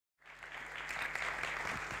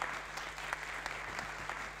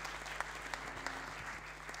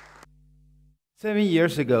7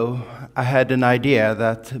 years ago, I had an idea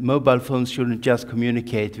that mobile phones shouldn't just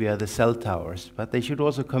communicate via the cell towers, but they should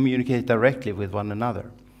also communicate directly with one another.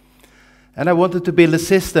 And I wanted to build a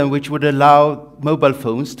system which would allow mobile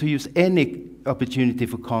phones to use any opportunity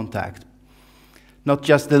for contact. Not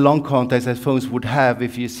just the long contacts that phones would have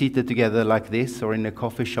if you're seated together like this, or in a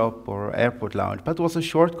coffee shop or airport lounge, but also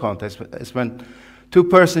short contacts, as when two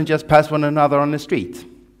persons just pass one another on the street.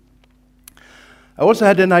 I also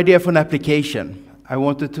had an idea for an application. I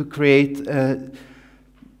wanted to create an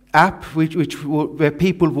app where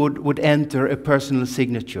people would enter a personal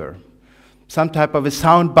signature, some type of a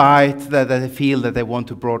sound bite that they feel that they want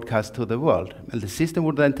to broadcast to the world. And the system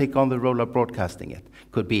would then take on the role of broadcasting it.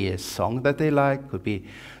 Could be a song that they like, could be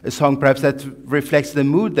a song perhaps that reflects the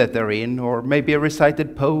mood that they're in, or maybe a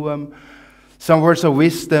recited poem, some words of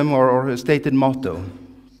wisdom, or a stated motto.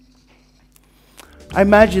 I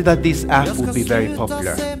imagined that this app would be very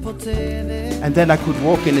popular. And then I could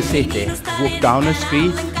walk in the city, walk down a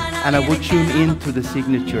street, and I would tune into the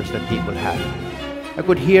signatures that people have. I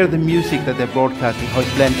could hear the music that they're broadcasting, how it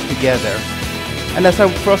blends together. And as I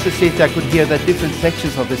crossed the city, I could hear that different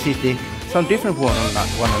sections of the city sound different one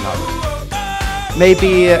another.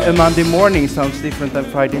 Maybe a Monday morning sounds different than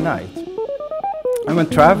Friday night. And when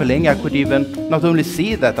traveling, I could even not only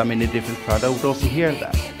see that I'm in a different crowd, I would also hear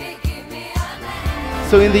that.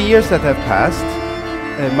 So in the years that have passed,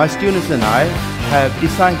 my students and I have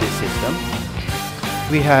designed this system.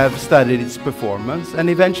 We have studied its performance, and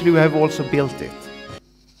eventually we have also built it.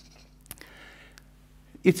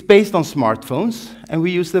 It's based on smartphones, and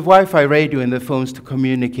we use the Wi-Fi radio in the phones to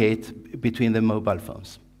communicate between the mobile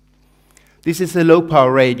phones. This is a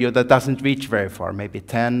low-power radio that doesn't reach very far, maybe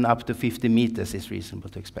 10 up to 50 meters is reasonable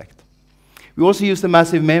to expect. We also use the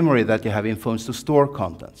massive memory that you have in phones to store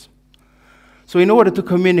contents. So in order to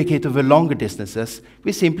communicate over longer distances,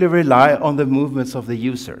 we simply rely on the movements of the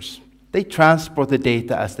users. They transport the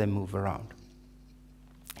data as they move around.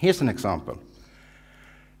 Here's an example.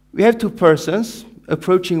 We have two persons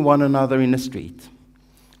approaching one another in a street.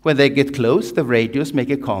 When they get close, the radios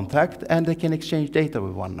make a contact and they can exchange data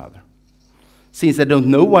with one another. Since they don't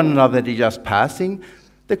know one another, they're just passing,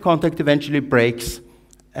 the contact eventually breaks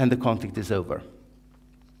and the contact is over.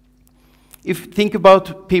 If you think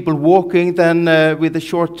about people walking, then with the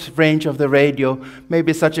short range of the radio,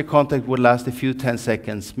 maybe such a contact would last a few 10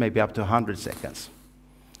 seconds, maybe up to 100 seconds.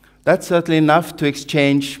 That's certainly enough to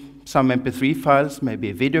exchange some MP3 files, maybe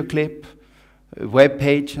a video clip, a web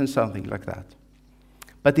page, and something like that.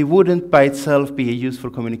 But it wouldn't by itself be a useful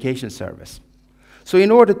communication service. So in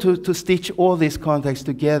order to stitch all these contacts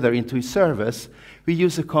together into a service, we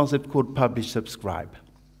use a concept called publish-subscribe.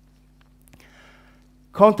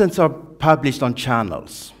 Contents are published on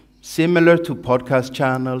channels, similar to podcast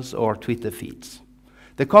channels or Twitter feeds.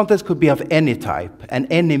 The contents could be of any type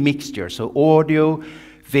and any mixture, so audio,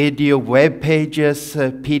 video, web pages,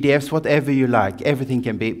 PDFs, whatever you like, everything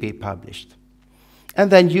can be published.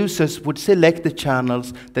 And then users would select the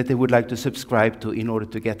channels that they would like to subscribe to in order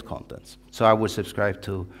to get contents. So I would subscribe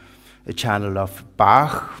to a channel of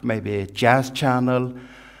Bach, maybe a jazz channel.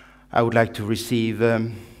 I would like to receive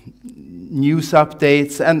news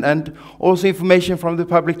updates and also information from the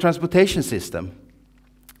public transportation system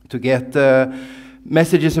to get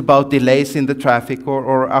messages about delays in the traffic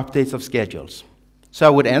or updates of schedules. So I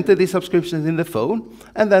would enter these subscriptions in the phone,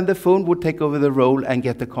 and then the phone would take over the role and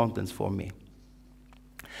get the contents for me.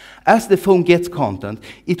 As the phone gets content,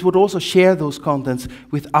 it would also share those contents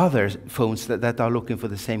with other phones that are looking for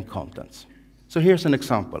the same contents. So here's an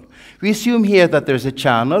example. We assume here that there's a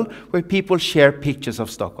channel where people share pictures of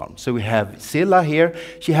Stockholm. So we have Silla here.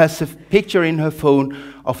 She has a picture in her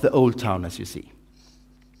phone of the old town, as you see.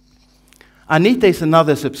 Anita is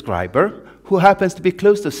another subscriber who happens to be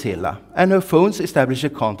close to Silla, and her phones establish a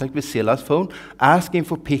contact with Silla's phone, asking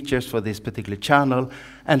for pictures for this particular channel,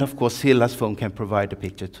 and of course Silla's phone can provide a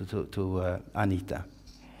picture to Anita.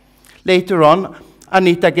 Later on,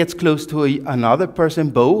 Anita gets close to another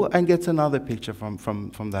person, Bo, and gets another picture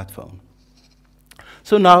from that phone.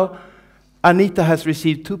 So now, Anita has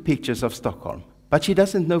received 2 pictures of Stockholm, but she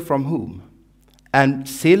doesn't know from whom. And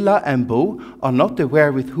Silla and Bo are not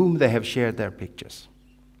aware with whom they have shared their pictures.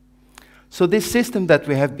 So this system that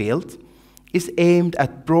we have built is aimed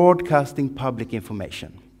at broadcasting public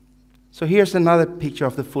information. So here's another picture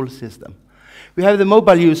of the full system. We have the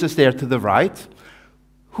mobile users there to the right,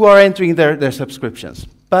 who are entering their subscriptions.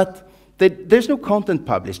 But there's no content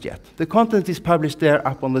published yet. The content is published there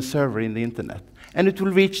up on the server in the internet. And it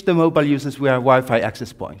will reach the mobile users via a Wi-Fi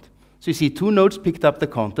access point. So you see 2 nodes picked up the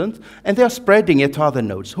content, and they are spreading it to other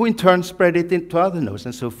nodes, who in turn spread it into other nodes,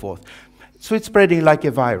 and so forth. So it's spreading like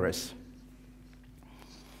a virus.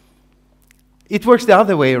 It works the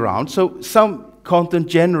other way around. So some content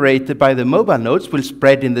generated by the mobile nodes will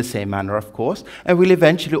spread in the same manner, of course, and will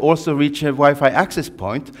eventually also reach a Wi-Fi access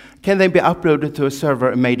point, can then be uploaded to a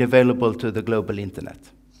server and made available to the global internet.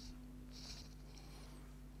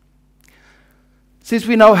 Since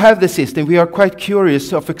we now have the system, we are quite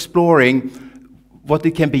curious of exploring what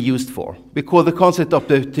it can be used for. We call the concept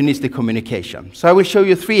opportunistic communication. So I will show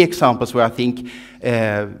you 3 examples where I think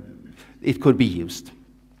it could be used.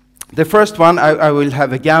 The first one, I will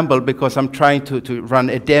have a gamble because I'm trying to run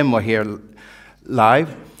a demo here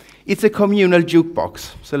live. It's a communal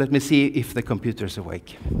jukebox. So let me see if the computer is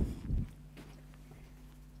awake.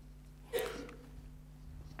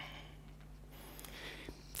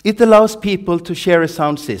 It allows people to share a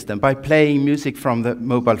sound system by playing music from the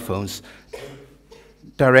mobile phones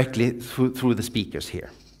directly through the speakers here.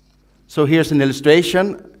 So here's an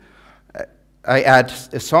illustration. I add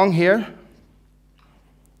a song here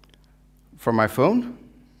from my phone.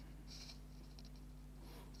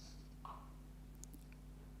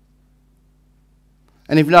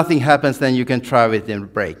 And if nothing happens, then you can try it in a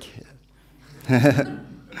break.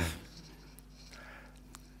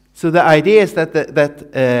 So the idea is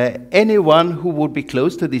that anyone who would be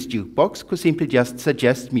close to this jukebox could simply just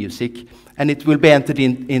suggest music, and it will be entered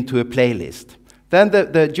into a playlist. Then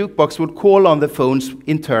the jukebox would call on the phones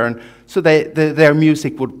in turn, so their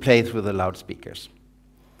music would play through the loudspeakers.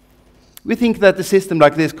 We think that a system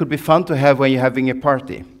like this could be fun to have when you're having a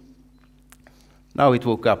party. Now it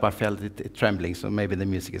woke up, I felt it trembling, so maybe the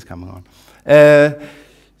music is coming on.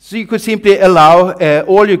 So you could simply allow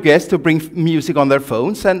all your guests to bring music on their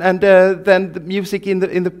phones, and then the music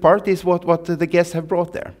in the party is what the guests have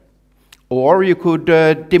brought there. Or you could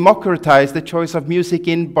democratize the choice of music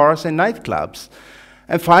in bars and nightclubs,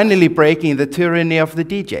 and finally breaking the tyranny of the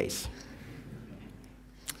DJs.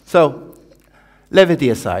 So, levity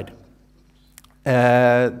aside.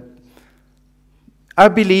 I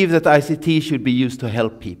believe that ICT should be used to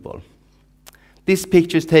help people. This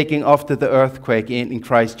picture is taken after the earthquake in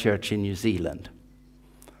Christchurch in New Zealand.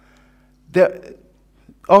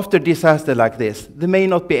 After a disaster like this, there may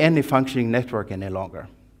not be any functioning network any longer.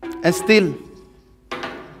 And still,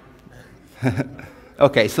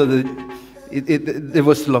 okay, so there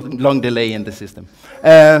was a long delay in the system.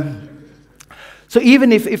 So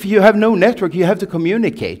even if you have no network, you have to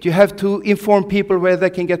communicate. You have to inform people where they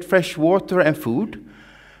can get fresh water and food,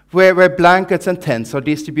 where blankets and tents are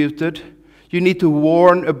distributed. You need to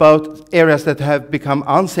warn about areas that have become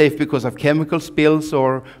unsafe because of chemical spills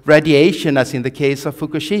or radiation, as in the case of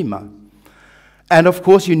Fukushima. And of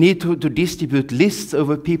course, you need to distribute lists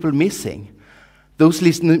over people missing. Those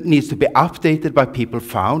lists need to be updated by people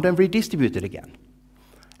found and redistributed again.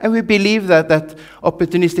 And we believe that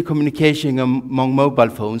opportunistic communication among mobile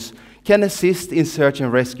phones can assist in search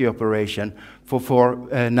and rescue operation for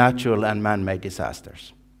natural and man-made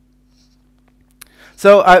disasters.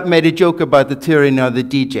 So I made a joke about the tyranny of the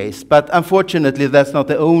DJs, but unfortunately that's not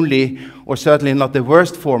the only, or certainly not the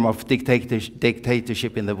worst form of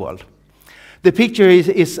dictatorship in the world. The picture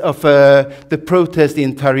is of the protest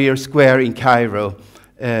in Tahrir Square in Cairo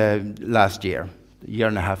last year, a year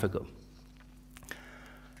and a half ago.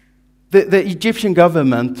 The Egyptian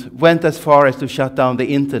government went as far as to shut down the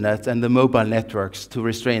internet and the mobile networks to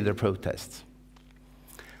restrain the protests.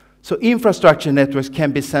 So infrastructure networks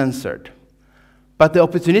can be censored, but the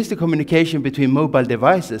opportunistic communication between mobile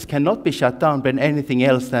devices cannot be shut down by anything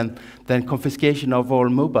else than confiscation of all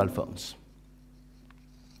mobile phones.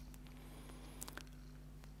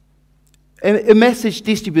 A message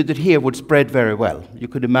distributed here would spread very well. You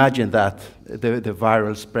could imagine that, the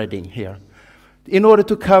viral spreading here. In order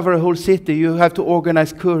to cover a whole city, you have to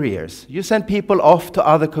organize couriers. You send people off to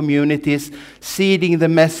other communities, seeding the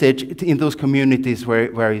message in those communities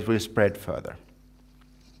where it will spread further.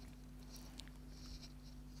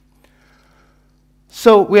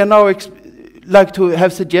 So we are now like to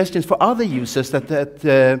have suggestions for other users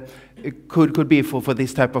that could be for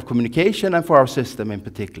this type of communication and for our system in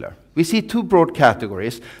particular. We see 2 broad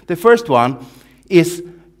categories. The first one is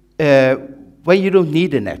when you don't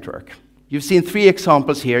need a network. You've seen 3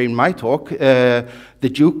 examples here in my talk, the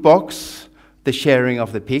jukebox, the sharing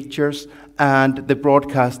of the pictures, and the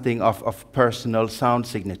broadcasting of personal sound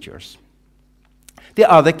signatures. The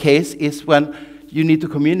other case is when you need to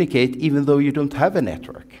communicate even though you don't have a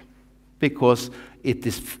network, because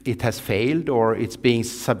it has failed, or it's being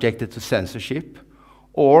subjected to censorship,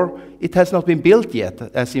 or it has not been built yet,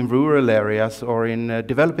 as in rural areas or in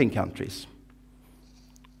developing countries.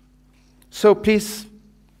 So please,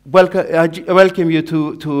 I welcome you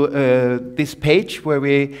to this page where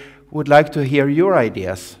we would like to hear your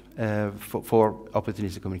ideas for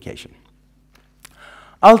opportunistic communication.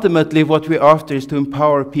 Ultimately, what we're after is to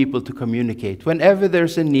empower people to communicate whenever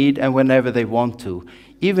there's a need and whenever they want to,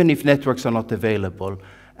 even if networks are not available,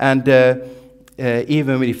 and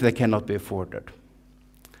even if they cannot be afforded.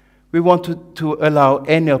 We want to allow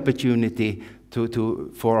any opportunity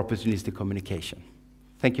for opportunistic communication.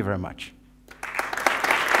 Thank you very much.